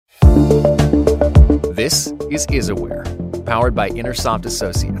This is IsAware, powered by Intersoft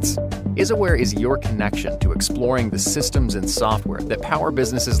Associates. IsAware is your connection to exploring the systems and software that power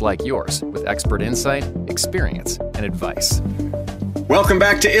businesses like yours with expert insight, experience, and advice. Welcome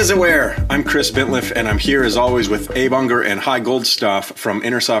back to IsAware. I'm Chris Bintliff, and I'm here as always with Abe Unger and Hy Goldstaff from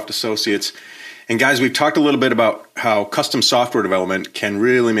Intersoft Associates. And guys, we've talked a little bit about how custom software development can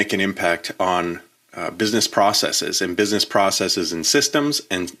really make an impact on business processes and systems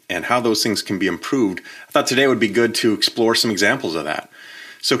and how those things can be improved. I thought today would be good to explore some examples of that.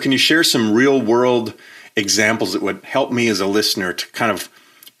 So can you share some real world examples that would help me as a listener to kind of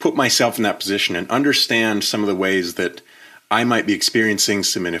put myself in that position and understand some of the ways that I might be experiencing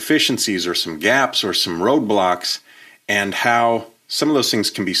some inefficiencies or some gaps or some roadblocks, and how some of those things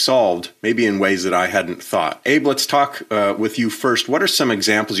can be solved, maybe in ways that I hadn't thought. Abe, let's talk with you first. What are some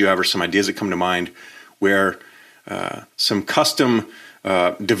examples you have or some ideas that come to mind where some custom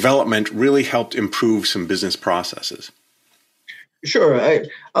development really helped improve some business processes? Sure.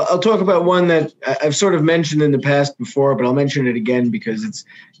 I'll talk about one that I've sort of mentioned in the past before, but I'll mention it again because it's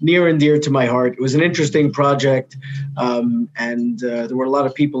near and dear to my heart. It was an interesting project, and there were a lot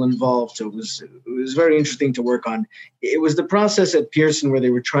of people involved, so it was very interesting to work on. It was the process at Pearson where they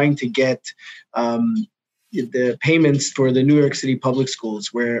were trying to get the payments for the New York City public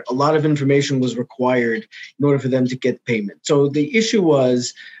schools, where a lot of information was required in order for them to get payment. So the issue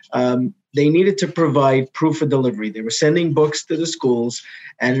was they needed to provide proof of delivery. They were sending books to the schools,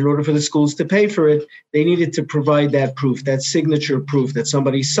 and in order for the schools to pay for it, they needed to provide that proof, that signature proof that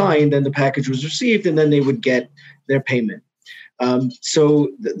somebody signed and the package was received, and then they would get their payment. So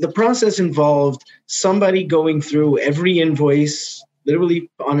the process involved somebody going through every invoice, literally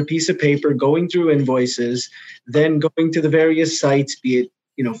on a piece of paper, going through invoices, then going to the various sites, be it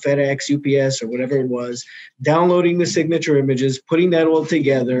FedEx, UPS, or whatever it was, downloading the signature images, putting that all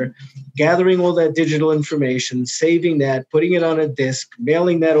together, gathering all that digital information, saving that, putting it on a disk,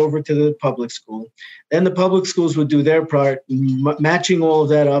 mailing that over to the public school. Then the public schools would do their part, matching all of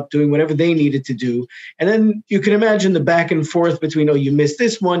that up, doing whatever they needed to do. And then you can imagine the back and forth between, you missed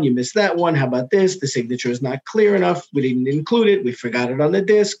this one, you missed that one, how about this? The signature is not clear enough, we didn't include it, we forgot it on the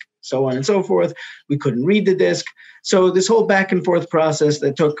disk, so on and so forth. We couldn't read the disk. So this whole back and forth process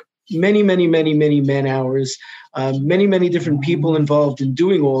that took many, many, many, many man hours, many, many different people involved in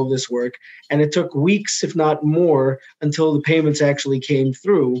doing all of this work. And it took weeks, if not more, until the payments actually came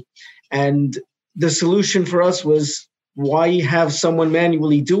through. And the solution for us was, why have someone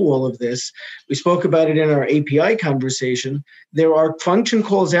manually do all of this? We spoke about it in our API conversation. There are function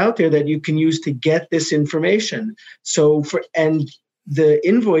calls out there that you can use to get this information. And the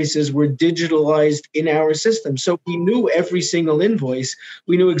invoices were digitalized in our system. So we knew every single invoice.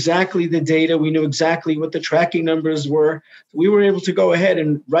 We knew exactly the data. We knew exactly what the tracking numbers were. We were able to go ahead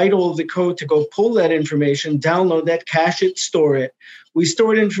and write all of the code to go pull that information, download that, cache it, store it. We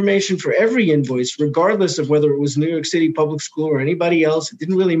stored information for every invoice, regardless of whether it was New York City Public School or anybody else. It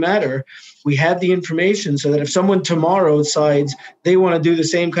didn't really matter. We had the information so that if someone tomorrow decides they want to do the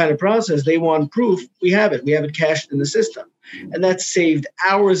same kind of process, they want proof, we have it. We have it cached in the system. And that saved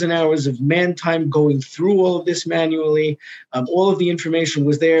hours and hours of man time going through all of this manually. All of the information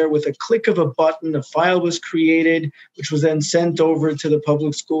was there. With a click of a button, a file was created, which was then sent over to the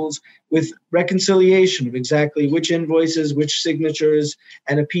public schools with reconciliation of exactly which invoices, which signatures,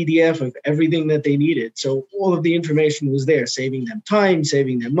 and a PDF of everything that they needed. So all of the information was there, saving them time,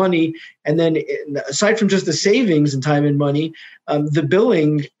 saving them money. And then aside from just the savings in time and money, the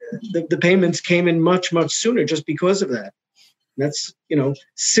billing, the payments came in much, much sooner just because of that. That's,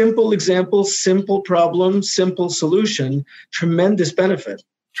 simple example, simple problem, simple solution, tremendous benefit.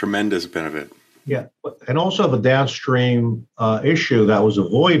 Tremendous benefit. Yeah. And also the downstream issue that was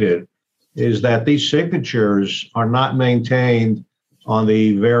avoided is that these signatures are not maintained on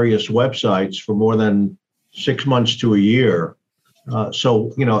the various websites for more than 6 months to a year.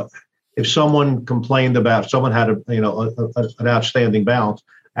 So, if someone complained about, someone had an outstanding balance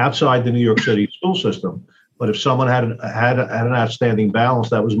outside the New York City school system, but if someone had an outstanding balance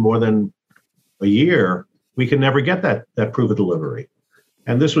that was more than a year, we could never get that proof of delivery.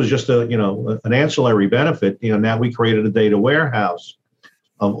 And this was just an ancillary benefit. Now we created a data warehouse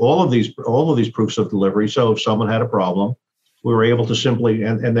of all of these proofs of delivery. So if someone had a problem, we were able to simply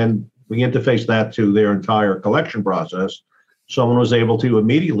and then we interface that to their entire collection process. Someone was able to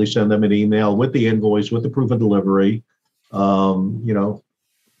immediately send them an email with the invoice, with the proof of delivery.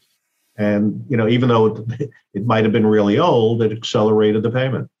 And, even though it might have been really old, it accelerated the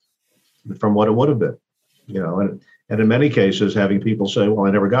payment from what it would have been, and in many cases, having people say, well,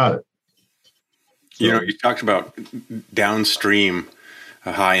 I never got it. So, you talked about downstream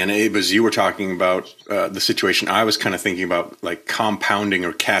Hi, and Abe, as you were talking about the situation, I was kind of thinking about like compounding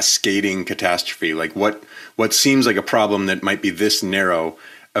or cascading catastrophe. Like what seems like a problem that might be this narrow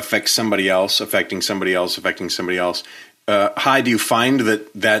affects somebody else, affecting somebody else, affecting somebody else. Hi, do you find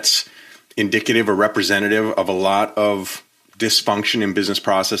that that's indicative or representative of a lot of dysfunction in business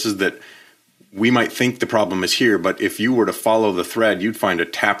processes, that we might think the problem is here, but if you were to follow the thread, you'd find a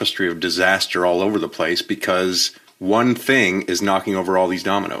tapestry of disaster all over the place because one thing is knocking over all these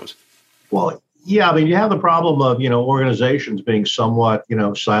dominoes? Well, yeah, I mean, you have the problem of, organizations being somewhat,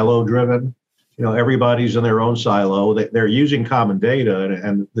 silo driven. Everybody's in their own silo. They're using common data,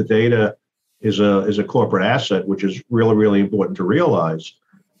 and the data is a corporate asset, which is really, really important to realize.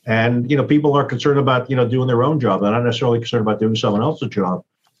 And, people are concerned about, doing their own job. They're not necessarily concerned about doing someone else's job.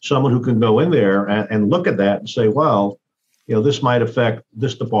 Someone who can go in there and look at that and say, well, this might affect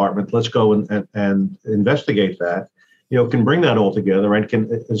this department. Let's go and investigate that, can bring that all together and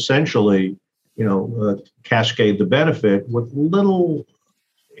can essentially, cascade the benefit with little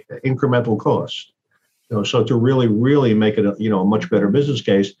incremental cost. So to really, really make it a much better business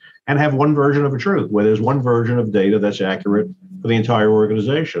case and have one version of the truth, where there's one version of data that's accurate for the entire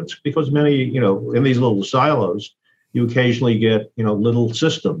organization. It's because many, in these little silos, you occasionally get, little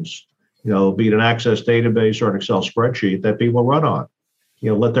systems, be it an Access database or an Excel spreadsheet that people run on.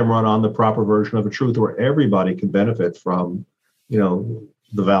 Let them run on the proper version of the truth where everybody can benefit from, the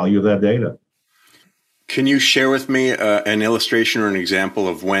value of that data. Can you share with me an illustration or an example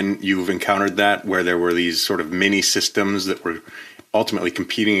of when you've encountered that, where there were these sort of mini systems that were ultimately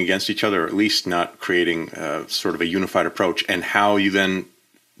competing against each other, or at least not creating sort of a unified approach, and how you then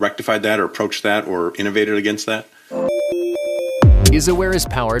rectified that or approached that or innovated against that? IsAware is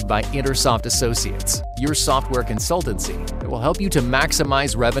powered by Intersoft Associates, your software consultancy that will help you to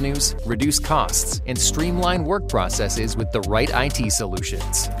maximize revenues, reduce costs, and streamline work processes with the right IT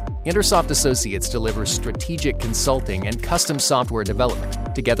solutions. Intersoft Associates delivers strategic consulting and custom software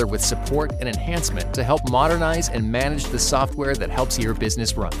development, together with support and enhancement to help modernize and manage the software that helps your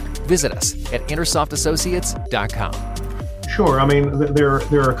business run. Visit us at intersoftassociates.com. Sure. I mean, there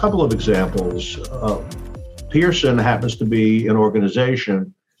are a couple of examples. Pearson happens to be an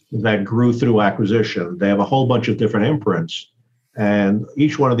organization that grew through acquisition. They have a whole bunch of different imprints, and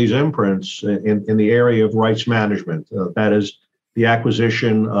each one of these imprints in the area of rights management, that is the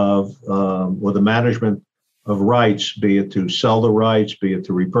acquisition of or the management of rights, be it to sell the rights, be it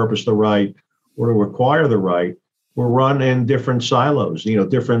to repurpose the right, or to acquire the right, were run in different silos,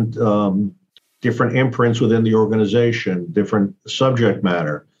 different imprints within the organization, different subject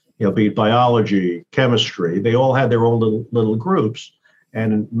matter. Be it biology, chemistry, they all had their own little groups.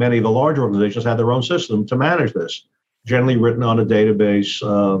 And many of the larger organizations had their own system to manage this, generally written on a database,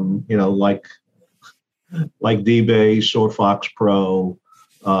 like DBase or FoxPro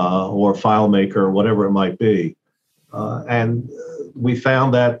or FileMaker, whatever it might be. And we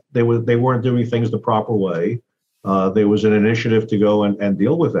found that they weren't doing things the proper way. There was an initiative to go and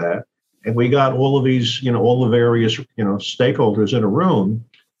deal with that. And we got all of these, all the various, stakeholders in a room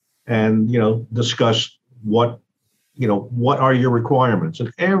and, discuss what are your requirements?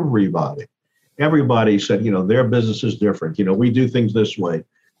 And everybody said, their business is different. We do things this way.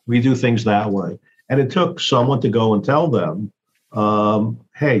 We do things that way. And it took someone to go and tell them,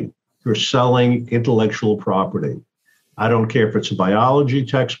 hey, you're selling intellectual property. I don't care if it's a biology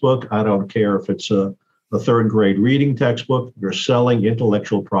textbook. I don't care if it's a third grade reading textbook. You're selling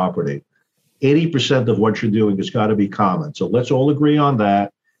intellectual property. 80% of what you're doing has got to be common. So let's all agree on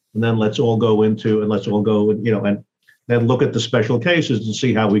that. And then let's all go and then look at the special cases and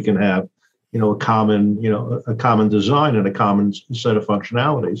see how we can have, a common design and a common set of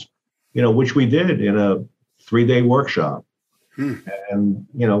functionalities, which we did in a 3-day workshop. And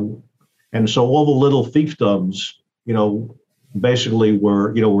so all the little fiefdoms, basically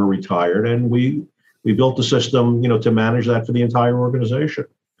were retired, and we built the system, to manage that for the entire organization.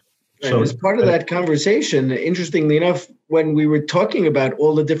 So as part of that conversation, interestingly enough, when we were talking about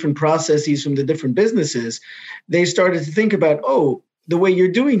all the different processes from the different businesses, they started to think about, the way you're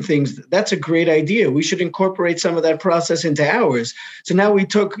doing things, that's a great idea. We should incorporate some of that process into ours. So now we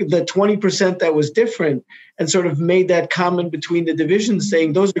took the 20% that was different and sort of made that common between the divisions,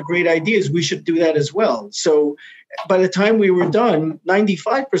 saying those are great ideas. We should do that as well. So by the time we were done,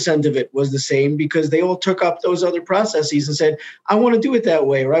 95% of it was the same because they all took up those other processes and said, I want to do it that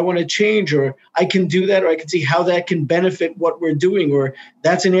way, or I want to change, or I can do that, or I can see how that can benefit what we're doing, or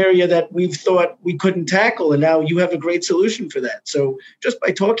that's an area that we've thought we couldn't tackle, and now you have a great solution for that. So just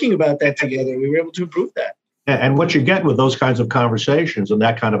by talking about that together, we were able to improve that. And what you get with those kinds of conversations and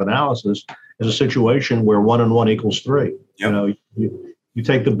that kind of analysis is a situation where 1 and 1 equals 3. Yep. you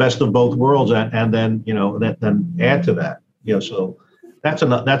take the best of both worlds and then then add to that. So that's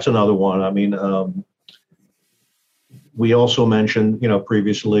another one. I mean, we also mentioned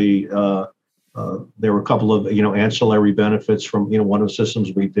previously there were a couple of ancillary benefits from one of the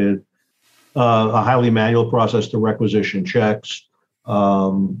systems we did. A highly manual process to requisition checks,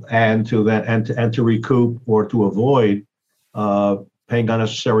 and to recoup or to avoid paying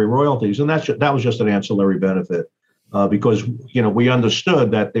unnecessary royalties, and that was just an ancillary benefit because we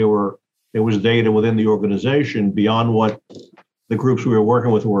understood that there was data within the organization beyond what the groups we were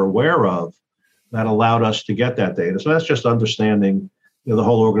working with were aware of that allowed us to get that data. So that's just understanding the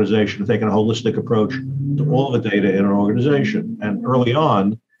whole organization, taking a holistic approach to all the data in an organization. And early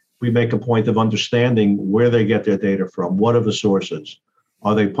on, we make a point of understanding where they get their data from. What are the sources?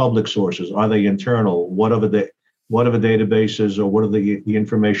 Are they public sources? Are they internal? What are the databases, or what are the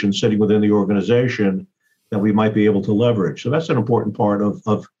information sitting within the organization that we might be able to leverage? So that's an important part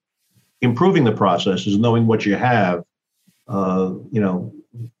of improving the process, is knowing what you have,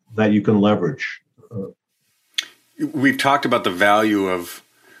 that you can leverage. We've talked about the value of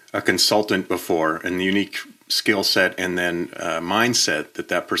a consultant before and the unique skill set and then mindset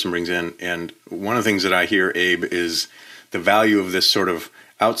that person brings in. And one of the things that I hear, Abe, is the value of this sort of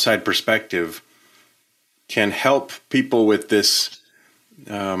outside perspective can help people with this,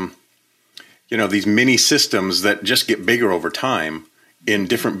 these mini systems that just get bigger over time in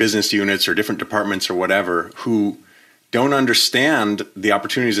different business units or different departments or whatever, who don't understand the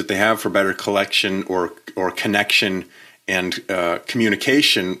opportunities that they have for better collection or connection and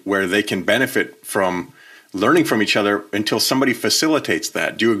communication, where they can benefit from learning from each other until somebody facilitates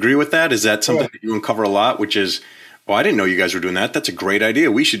that. Do you agree with that? Is that something that you uncover a lot, which is, well, I didn't know you guys were doing that. That's a great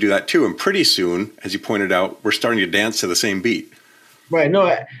idea. We should do that too. And pretty soon, as you pointed out, we're starting to dance to the same beat. Right.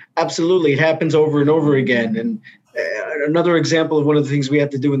 No, absolutely. It happens over and over again. And another example of one of the things we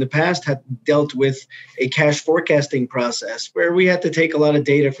had to do in the past had dealt with a cash forecasting process where we had to take a lot of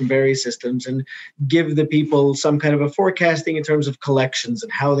data from various systems and give the people some kind of a forecasting in terms of collections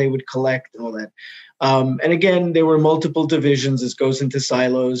and how they would collect and all that. And again, there were multiple divisions. This goes into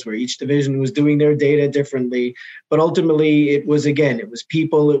silos where each division was doing their data differently. But ultimately, it was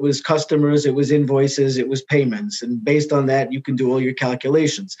people, it was customers, it was invoices, it was payments. And based on that, you can do all your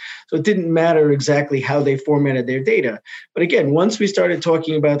calculations. So it didn't matter exactly how they formatted their data. But again, once we started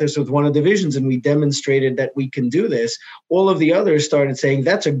talking about this with one of the divisions and we demonstrated that we can do this, all of the others started saying,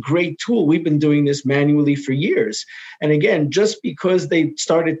 that's a great tool. We've been doing this manually for years. And again, just because they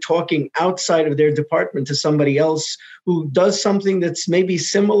started talking outside of their department to somebody else who does something that's maybe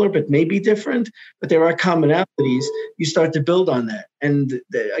similar but maybe different, but there are commonalities, you start to build on that. And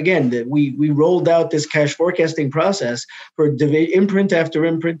we rolled out this cash forecasting process for imprint after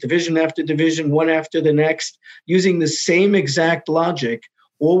imprint, division after division, one after the next, using the same exact logic.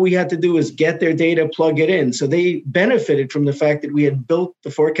 All we had to do is get their data, plug it in. So they benefited from the fact that we had built the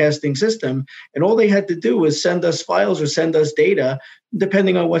forecasting system, and all they had to do was send us files or send us data,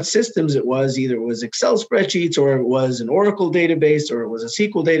 depending on what systems it was. Either it was Excel spreadsheets, or it was an Oracle database, or it was a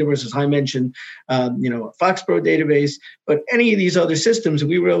SQL database, as I mentioned, a Foxpro database. But any of these other systems,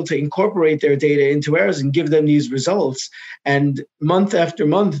 we were able to incorporate their data into ours and give them these results. And month after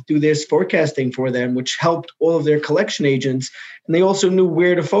month, do this forecasting for them, which helped all of their collection agents. And they also knew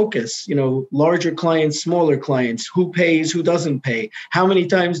where to focus, larger clients, smaller clients, who pays, who doesn't pay. How many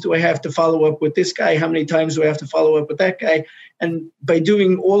times do I have to follow up with this guy? How many times do I have to follow up with that guy? And by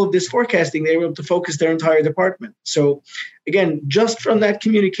doing all of this forecasting, they were able to focus their entire department. So again, just from that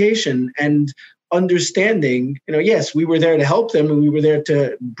communication and understanding, yes, we were there to help them, and we were there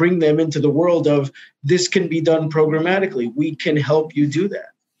to bring them into the world of this can be done programmatically. We can help you do that.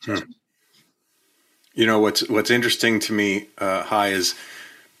 What's interesting to me, is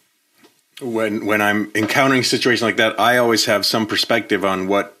when I'm encountering a situation like that, I always have some perspective on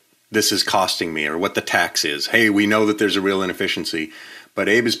what this is costing me or what the tax is. Hey, we know that there's a real inefficiency, but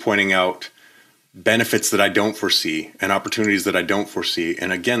Abe is pointing out benefits that I don't foresee and opportunities that I don't foresee.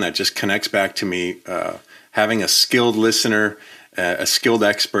 And again, that just connects back to me having a skilled listener, a skilled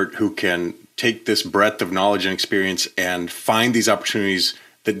expert who can take this breadth of knowledge and experience and find these opportunities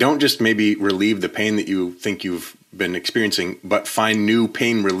that don't just maybe relieve the pain that you think you've been experiencing, but find new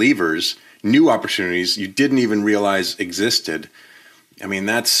pain relievers, new opportunities you didn't even realize existed. I mean,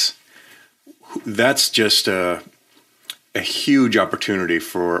 that's just a huge opportunity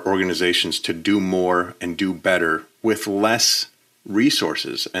for organizations to do more and do better with less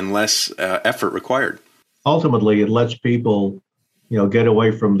resources and less effort required. Ultimately, it lets people, get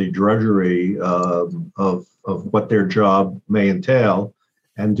away from the drudgery of what their job may entail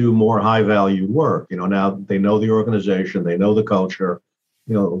and do more high value work. Now they know the organization, they know the culture,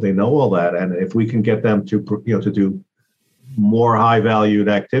 they know all that. And if we can get them to to do more high valued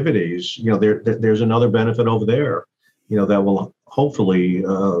activities, there's another benefit over there, that will hopefully,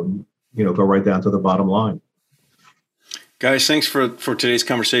 go right down to the bottom line. Guys, thanks for today's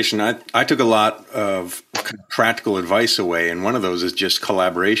conversation. I took a lot of practical advice away, and one of those is just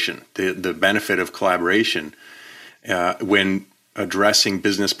collaboration, the benefit of collaboration when addressing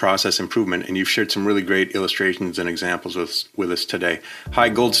business process improvement. And you've shared some really great illustrations and examples with us today. Hi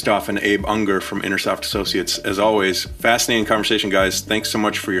Goldstoff and Abe Unger from Intersoft Associates. As always, fascinating conversation, guys. Thanks so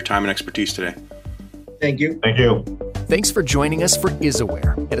much for your time and expertise today. Thank you. Thank you. Thanks for joining us for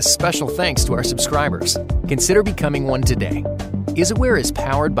IsAware, and a special thanks to our subscribers. Consider becoming one today. IsAware is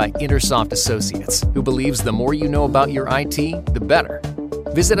powered by Intersoft Associates, who believes the more you know about your IT, the better.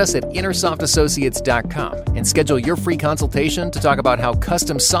 Visit us at intersoftassociates.com and schedule your free consultation to talk about how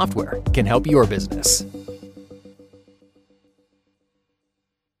custom software can help your business.